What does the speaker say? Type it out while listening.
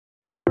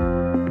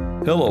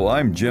Hello,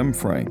 I'm Jim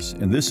Franks,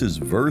 and this is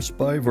Verse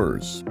by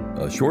Verse,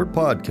 a short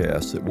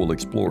podcast that will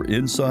explore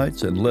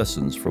insights and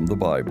lessons from the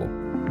Bible.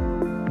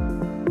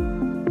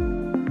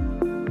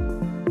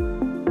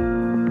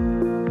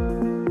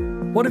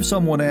 What if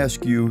someone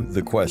asked you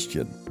the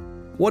question,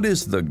 what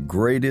is the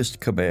greatest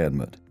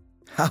commandment?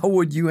 How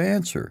would you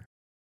answer?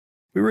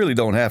 We really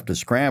don't have to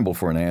scramble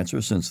for an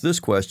answer since this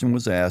question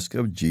was asked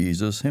of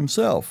Jesus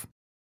himself.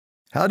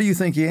 How do you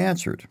think he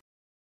answered?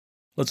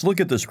 Let's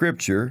look at the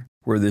scripture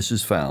where this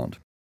is found.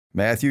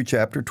 Matthew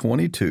chapter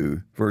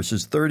 22,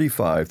 verses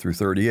 35 through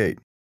 38.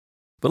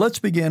 But let's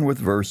begin with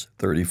verse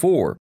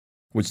 34,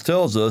 which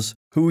tells us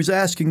who's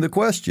asking the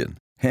question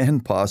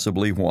and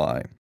possibly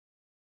why.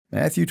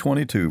 Matthew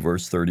 22,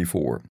 verse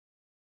 34.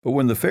 But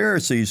when the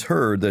Pharisees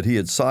heard that he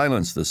had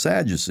silenced the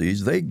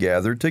Sadducees, they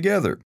gathered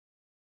together.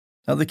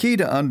 Now, the key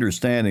to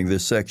understanding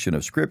this section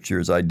of Scripture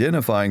is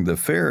identifying the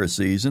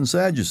Pharisees and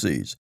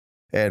Sadducees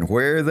and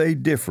where they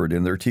differed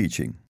in their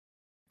teaching.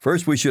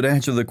 First, we should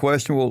answer the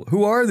question, well,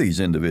 who are these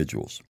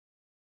individuals?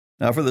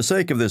 Now, for the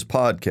sake of this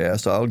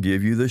podcast, I'll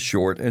give you the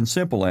short and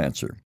simple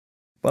answer.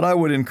 But I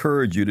would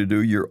encourage you to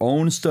do your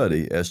own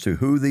study as to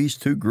who these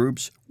two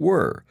groups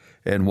were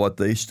and what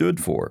they stood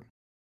for.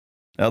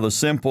 Now, the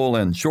simple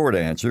and short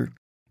answer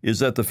is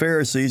that the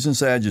Pharisees and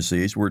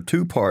Sadducees were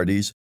two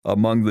parties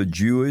among the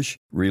Jewish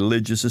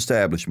religious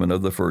establishment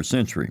of the first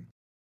century.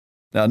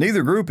 Now,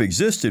 neither group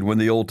existed when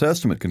the Old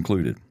Testament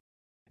concluded.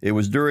 It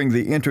was during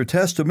the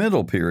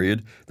intertestamental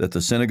period that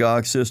the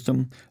synagogue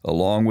system,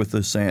 along with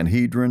the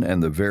Sanhedrin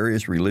and the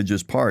various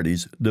religious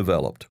parties,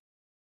 developed.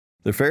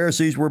 The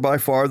Pharisees were by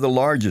far the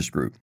largest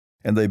group,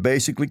 and they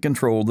basically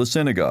controlled the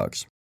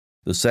synagogues.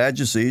 The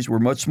Sadducees were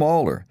much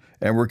smaller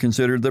and were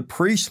considered the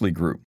priestly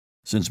group,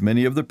 since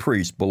many of the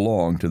priests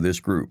belonged to this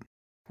group,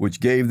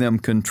 which gave them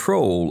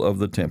control of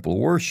the temple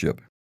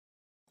worship.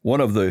 One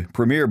of the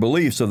premier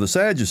beliefs of the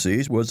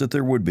Sadducees was that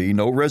there would be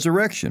no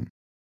resurrection.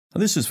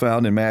 This is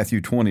found in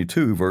Matthew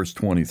 22, verse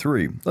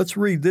 23. Let's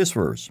read this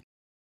verse.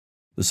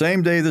 The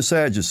same day the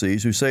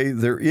Sadducees, who say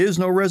there is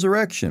no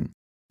resurrection,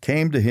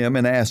 came to him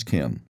and asked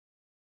him.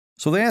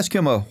 So they asked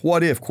him a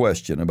what-if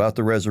question about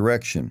the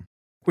resurrection,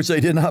 which they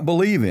did not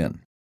believe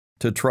in,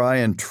 to try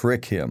and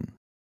trick him.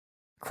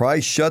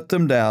 Christ shut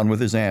them down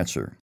with his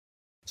answer.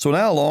 So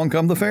now along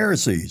come the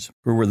Pharisees,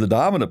 who were the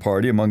dominant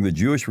party among the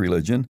Jewish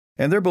religion,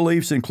 and their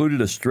beliefs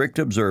included a strict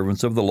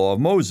observance of the law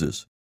of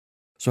Moses.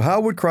 So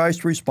how would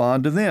Christ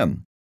respond to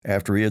them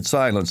after he had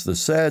silenced the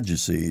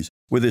Sadducees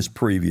with his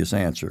previous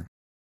answer?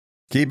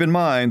 Keep in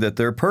mind that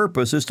their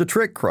purpose is to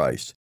trick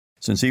Christ,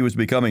 since he was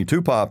becoming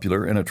too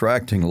popular and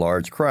attracting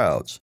large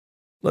crowds.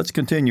 Let's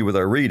continue with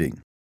our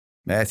reading.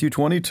 Matthew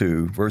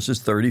 22,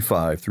 verses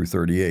 35 through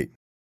 38.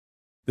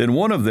 Then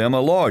one of them, a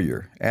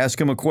lawyer,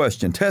 asked him a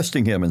question,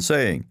 testing him and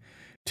saying,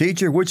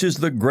 Teacher, which is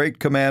the great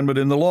commandment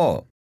in the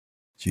law?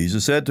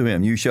 Jesus said to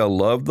him, You shall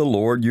love the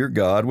Lord your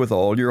God with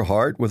all your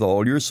heart, with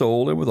all your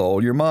soul, and with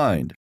all your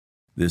mind.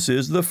 This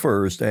is the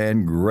first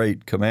and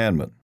great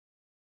commandment.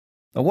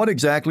 Now, what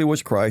exactly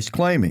was Christ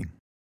claiming?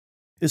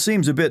 It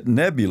seems a bit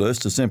nebulous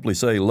to simply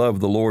say,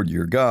 Love the Lord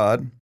your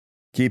God.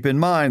 Keep in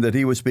mind that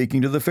he was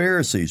speaking to the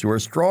Pharisees, who are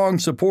strong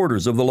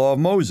supporters of the law of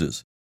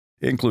Moses,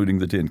 including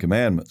the Ten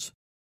Commandments.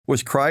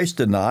 Was Christ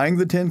denying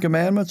the Ten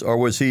Commandments, or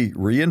was he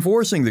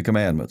reinforcing the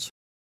commandments?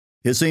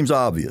 It seems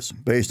obvious,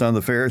 based on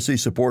the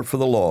Pharisees' support for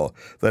the law,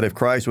 that if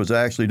Christ was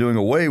actually doing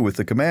away with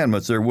the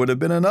commandments, there would have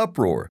been an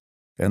uproar,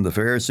 and the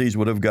Pharisees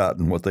would have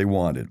gotten what they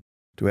wanted,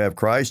 to have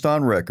Christ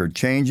on record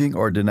changing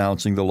or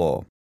denouncing the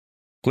law.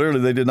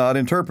 Clearly, they did not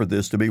interpret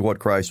this to be what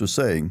Christ was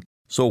saying,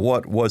 so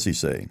what was he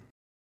saying?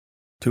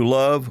 To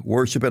love,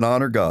 worship, and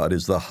honor God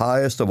is the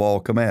highest of all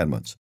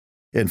commandments.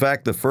 In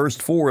fact, the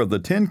first 4 of the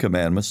 10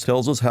 commandments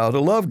tells us how to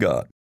love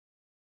God.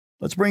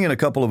 Let's bring in a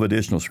couple of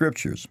additional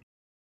scriptures.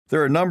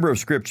 There are a number of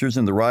scriptures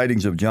in the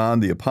writings of John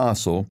the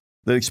Apostle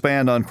that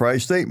expand on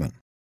Christ's statement.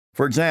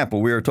 For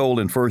example, we are told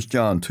in 1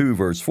 John 2,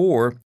 verse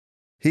 4,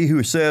 He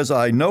who says,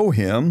 I know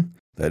him,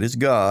 that is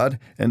God,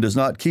 and does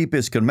not keep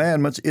his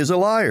commandments is a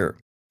liar,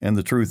 and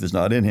the truth is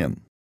not in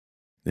him.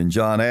 Then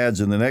John adds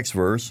in the next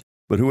verse,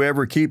 But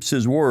whoever keeps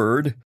his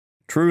word,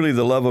 truly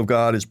the love of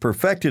God is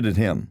perfected in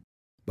him.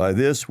 By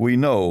this we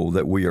know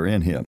that we are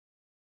in him.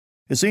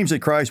 It seems that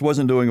Christ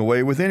wasn't doing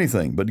away with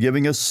anything, but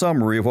giving a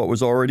summary of what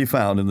was already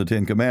found in the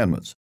Ten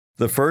Commandments.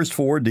 The first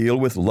 4 deal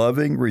with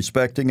loving,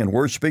 respecting, and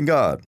worshiping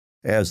God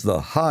as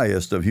the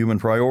highest of human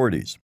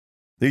priorities.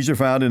 These are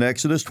found in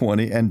Exodus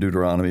 20 and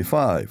Deuteronomy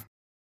 5.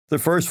 The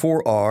first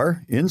 4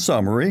 are, in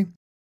summary,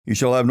 You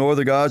shall have no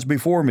other gods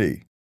before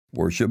me.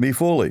 Worship me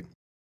fully.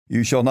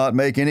 You shall not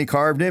make any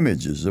carved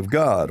images of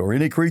God or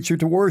any creature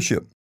to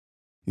worship.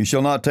 You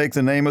shall not take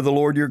the name of the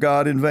Lord your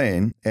God in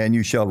vain, and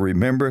you shall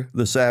remember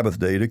the Sabbath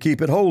day to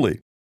keep it holy,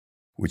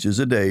 which is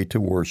a day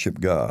to worship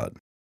God.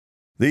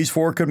 These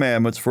 4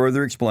 commandments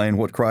further explain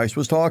what Christ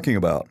was talking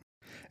about.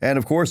 And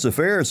of course, the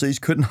Pharisees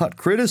could not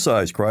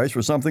criticize Christ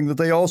for something that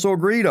they also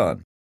agreed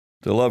on,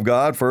 to love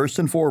God first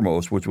and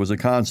foremost, which was a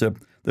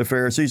concept the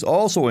Pharisees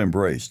also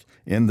embraced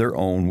in their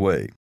own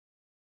way.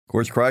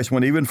 course, Christ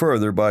went even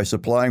further by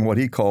supplying what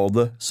he called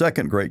the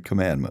second great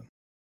commandment.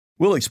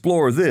 We'll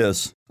explore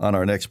this on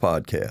our next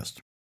podcast.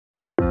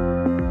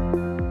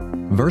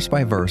 Verse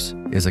by Verse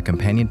is a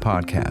companion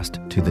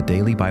podcast to the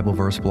Daily Bible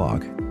Verse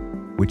blog,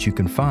 which you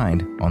can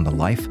find on the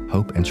Life,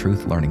 Hope, and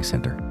Truth Learning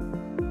Center.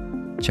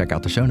 Check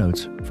out the show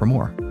notes for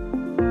more.